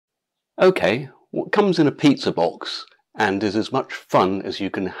Okay, what comes in a pizza box and is as much fun as you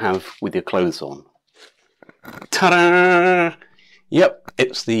can have with your clothes on? Ta-da! Yep,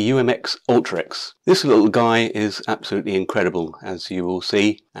 it's the UMX Ultrix. This little guy is absolutely incredible, as you will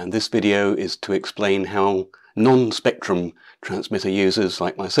see, and this video is to explain how non-Spektrum transmitter users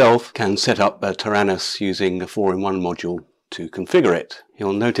like myself can set up a Taranis using a 4-in-1 module to configure it.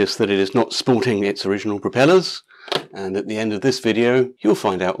 You'll notice that it is not sporting its original propellers, and at the end of this video you'll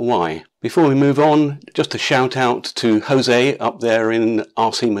find out why. Before we move on, just a shout out to Jose up there in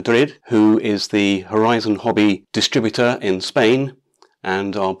RC Madrid, who is the Horizon Hobby distributor in Spain,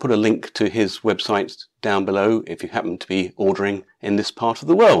 and I'll put a link to his website down below if you happen to be ordering in this part of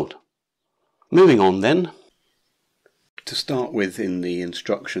the world. Moving on then. To start with, in the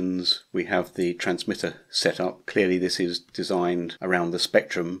instructions we have the transmitter setup. Clearly this is designed around the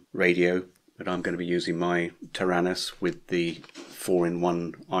Spektrum radio, but I'm going to be using my Taranis with the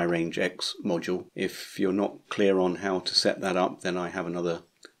 4-in-1 IRangex module. If you're not clear on how to set that up, then I have another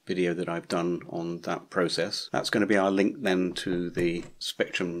video that I've done on that process. That's going to be our link then to the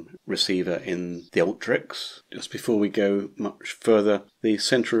Spektrum receiver in the Ultrix. Just before we go much further, the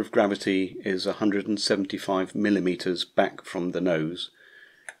centre of gravity is 175 millimeters back from the nose,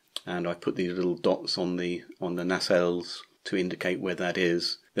 and I put these little dots on the nacelles to indicate where that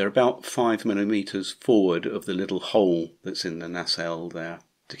is. They're about 5 millimeters forward of the little hole that's in the nacelle there.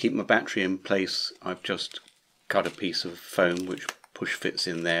 To keep my battery in place, I've just cut a piece of foam which push fits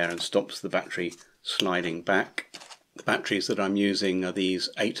in there and stops the battery sliding back. The batteries that I'm using are these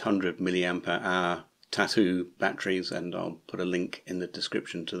 800 mAh Tattoo batteries, and I'll put a link in the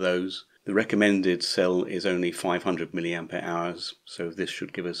description to those. The recommended cell is only 500 mAh, so this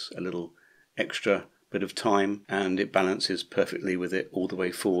should give us a little extra bit of time, and it balances perfectly with it all the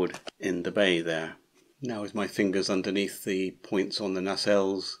way forward in the bay there. Now with my fingers underneath the points on the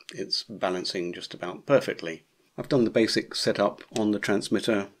nacelles, it's balancing just about perfectly. I've done the basic setup on the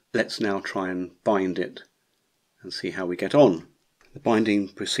transmitter. Let's now try and bind it and see how we get on. The binding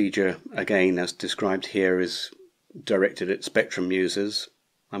procedure, again as described here, is directed at Spektrum users.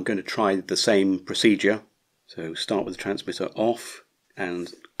 I'm going to try the same procedure. So start with the transmitter off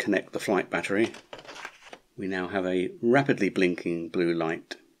and connect the flight battery. We now have a rapidly blinking blue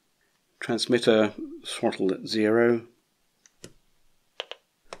light. Transmitter throttle at 0.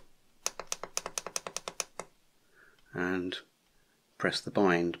 And press the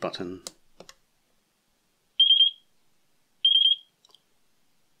bind button.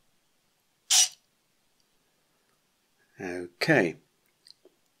 Okay,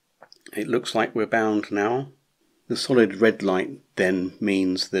 it looks like we're bound now. The solid red light then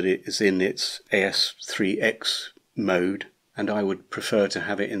means that it is in its AS3X mode, and I would prefer to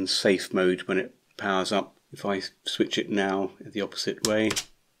have it in safe mode when it powers up. If I switch it now the opposite way,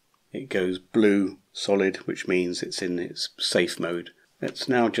 it goes blue solid, which means it's in its safe mode. Let's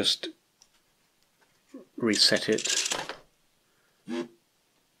now just reset it.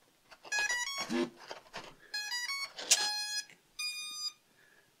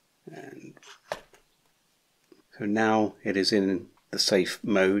 And so now it is in the safe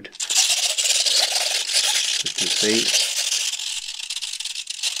mode, as you can see.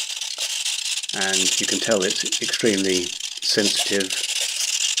 And you can tell it's extremely sensitive.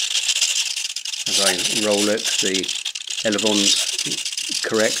 As I roll it, the elevon's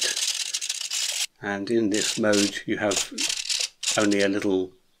correct, and in this mode you have only a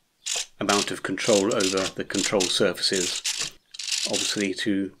little amount of control over the control surfaces, obviously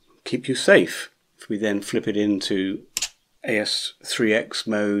to keep you safe. If we then flip it into AS3X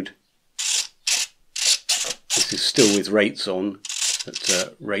mode, this is still with rates on,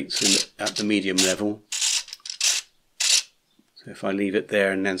 but rates at the medium level. So if I leave it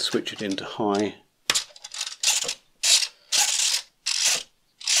there and then switch it into high, you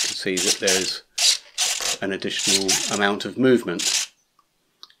can see that there's an additional amount of movement.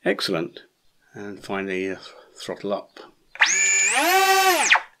 Excellent. And finally throttle up.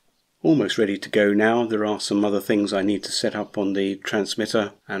 Almost ready to go now. There are some other things I need to set up on the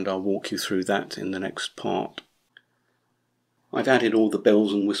transmitter, and I'll walk you through that in the next part. I've added all the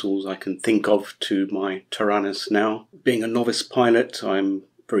bells and whistles I can think of to my Taranis now. Being a novice pilot, I'm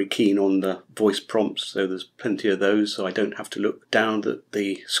very keen on the voice prompts, so there's plenty of those, so I don't have to look down at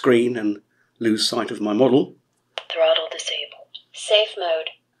the screen and lose sight of my model. Throttle disabled. Safe mode.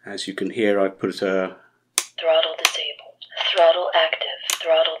 As you can hear, I've put a Throttle disabled. Throttle active.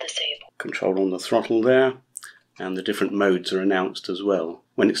 Throttle disabled. Control on the throttle there, and the different modes are announced as well.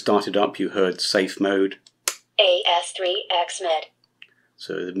 When it started up, you heard safe mode. AS3X mid.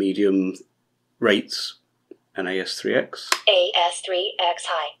 So the medium rates and AS3X. AS3X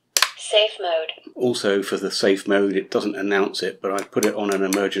high. Safe mode. Also, for the safe mode, it doesn't announce it, but I've put it on an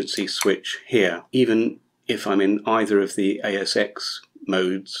emergency switch here. Even if I'm in either of the ASX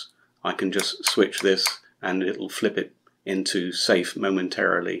modes, I can just switch this and it'll flip it into safe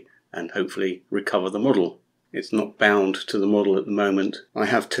momentarily and hopefully recover the model. It's not bound to the model at the moment. I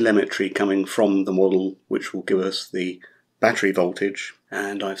have telemetry coming from the model which will give us the battery voltage,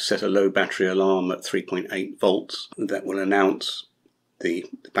 and I've set a low battery alarm at 3.8 volts that will announce the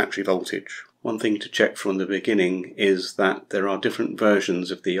battery voltage. One thing to check from the beginning is that there are different versions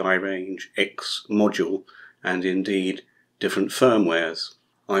of the IRangex module and indeed different firmwares.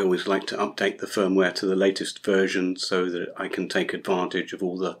 I always like to update the firmware to the latest version so that I can take advantage of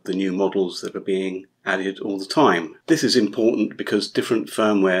all the new models that are being added all the time. This is important because different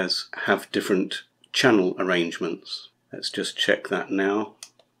firmwares have different channel arrangements. Let's just check that now.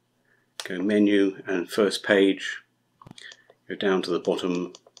 Go menu and first page. Go down to the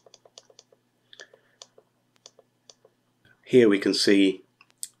bottom. Here we can see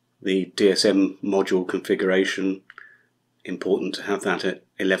the DSM module configuration. Important to have that at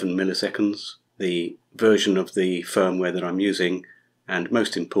 11 milliseconds. The version of the firmware that I'm using, and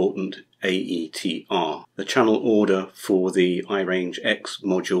most important, AETR. The channel order for the IRangex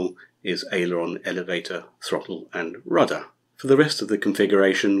module is aileron, elevator, throttle and rudder. For the rest of the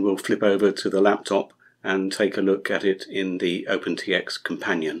configuration, we'll flip over to the laptop and take a look at it in the OpenTx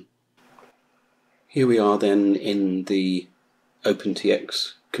companion. Here we are then in the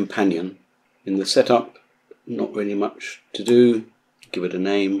OpenTx companion. In the setup, not really much to do. Give it a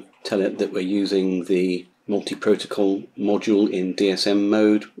name, tell it that we're using the multiprotocol module in DSM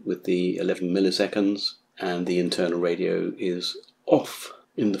mode with the 11 milliseconds, and the internal radio is off.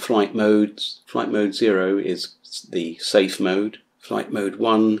 In the flight modes, flight mode 0 is the safe mode, flight mode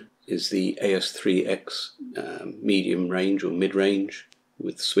 1 is the AS3X medium range or mid range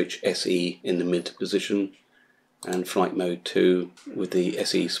with switch SE in the mid position, and flight mode 2 with the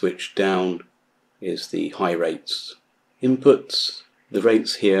SE switch down is the high rates. Inputs, the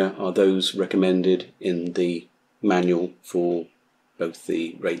rates here are those recommended in the manual for both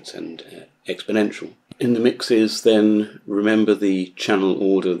the rates and exponential. In the mixes then, remember the channel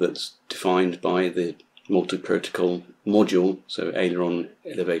order that's defined by the multi-protocol module, so aileron,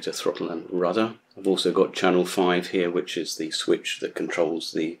 elevator, throttle and rudder. I've also got channel 5 here, which is the switch that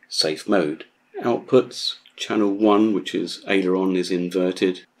controls the safe mode. Outputs, channel 1, which is aileron, is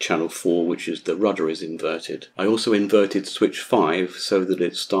inverted. Channel 4, which is the rudder, is inverted. I also inverted switch 5 so that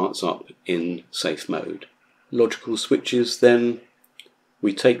it starts up in safe mode. Logical switches then,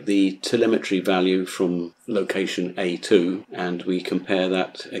 we take the telemetry value from location A2 and we compare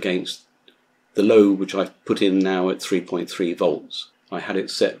that against the low, which I've put in now at 3.3 volts. I had it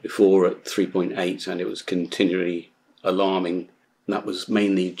set before at 3.8 and it was continually alarming. That was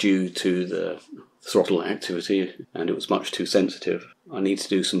mainly due to the throttle activity and it was much too sensitive. I need to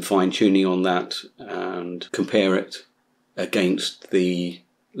do some fine tuning on that and compare it against the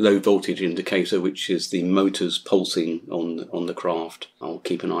low voltage indicator, which is the motors pulsing on the craft. I'll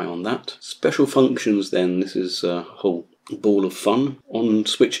keep an eye on that. Special functions then, this is a whole ball of fun. On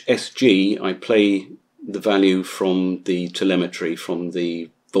switch SG I play the value from the telemetry from the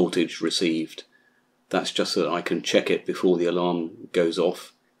voltage received. That's just so that I can check it before the alarm goes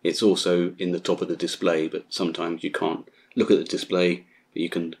off. It's also in the top of the display, but sometimes you can't look at the display, but you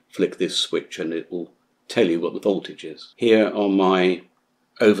can flick this switch and it will tell you what the voltage is. Here are my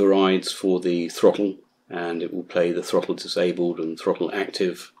overrides for the throttle, and it will play the throttle disabled and throttle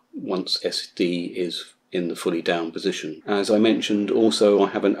active once SD is in the fully down position. As I mentioned, also I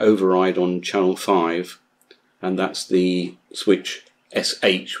have an override on channel 5, and that's the switch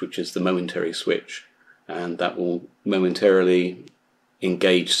SH, which is the momentary switch, and that will momentarily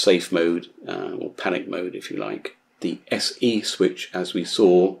engage safe mode or panic mode if you like. The SE switch, as we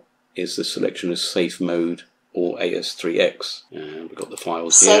saw, is the selection of safe mode or AS3X, and we've got the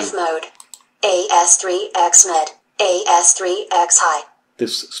files here. Safe mode, AS3X mid, AS3X high.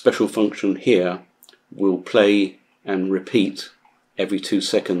 This special function here will play and repeat every 2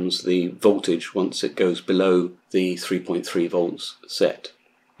 seconds the voltage once it goes below the 3.3 volts set.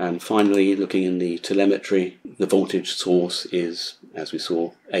 And finally, looking in the telemetry, the voltage source is, as we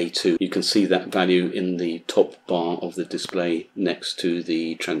saw, A2. You can see that value in the top bar of the display next to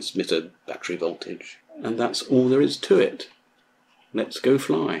the transmitter battery voltage. And that's all there is to it. Let's go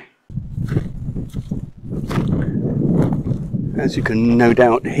fly. As you can no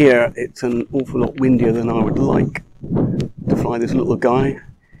doubt hear, it's an awful lot windier than I would like to fly this little guy.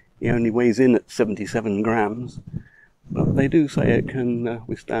 He only weighs in at 77 grams, but they do say it can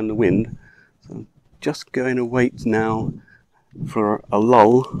withstand the wind. So I'm just going to wait now for a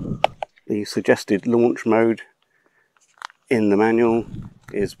lull The suggested launch mode in the manual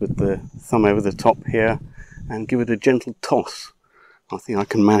is with the thumb over the top here, and give it a gentle toss. I think I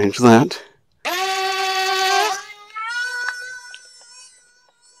can manage that. 4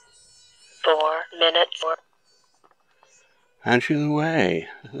 minutes. And she's away.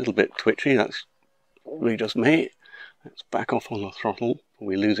 A little bit twitchy, that's probably just me. Let's back off on the throttle before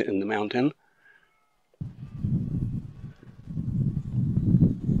we lose it in the mountain.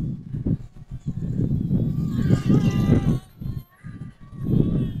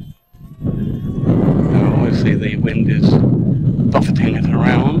 Now obviously the wind is buffeting it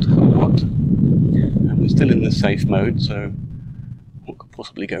around somewhat, and we're still in the safe mode, so what could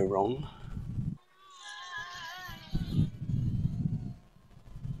possibly go wrong?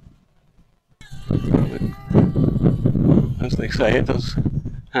 As they say, it does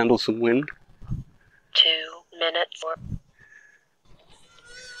handle some wind. 2 minutes.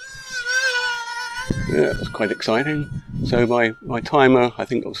 Yeah, that's quite exciting. So my timer, I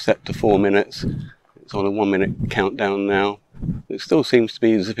think, was set to 4 minutes. It's on a 1 minute countdown now. It still seems to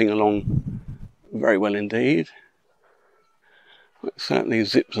be zipping along very well indeed. It certainly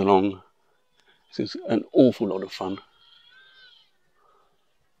zips along. This is an awful lot of fun.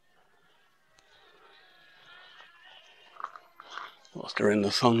 Lost her in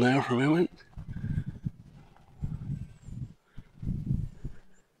the sun there for a moment.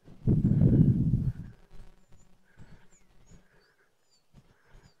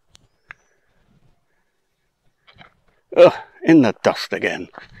 Ugh, in the dust again.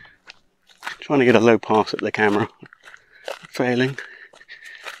 Trying to get a low pass at the camera. Failing.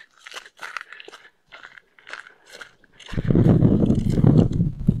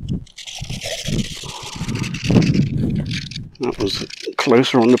 That was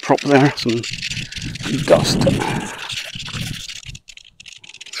closer on the prop there, some dust.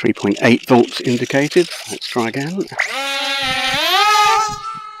 3.8 volts indicated. Let's try again.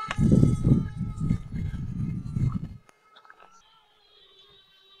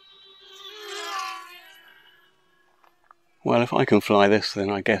 Well, if I can fly this, then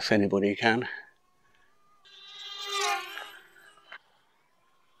I guess anybody can.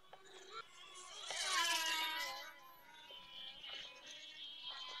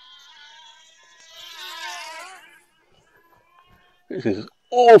 This is an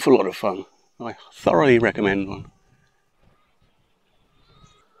awful lot of fun. I thoroughly recommend one.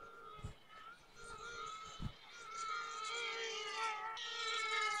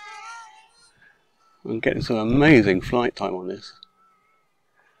 I'm getting some amazing flight time on this.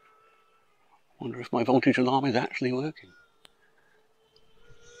 Wonder if my voltage alarm is actually working.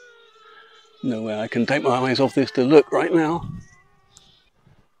 No way I can take my eyes off this to look right now.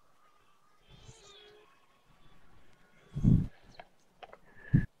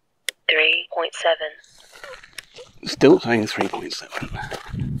 Still saying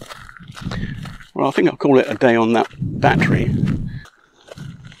 3.7. Well, I think I'll call it a day on that battery.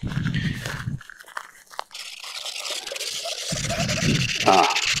 I've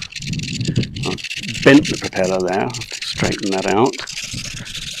bent the propeller there. I'll straighten that out.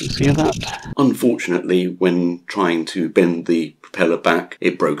 You see that? Unfortunately, when trying to bend the propeller back,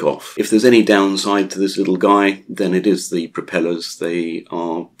 it broke off. If there's any downside to this little guy, then it is the propellers. They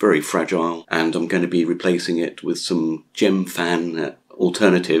are very fragile, and I'm going to be replacing it with some gem fan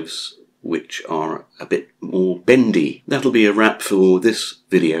alternatives which are a bit more bendy. That'll be a wrap for this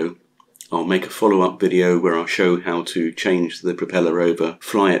video. I'll make a follow-up video where I'll show how to change the propeller over,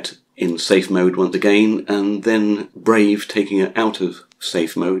 fly it in safe mode once again, and then brave taking it out of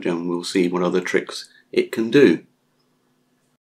safe mode, and we'll see what other tricks it can do.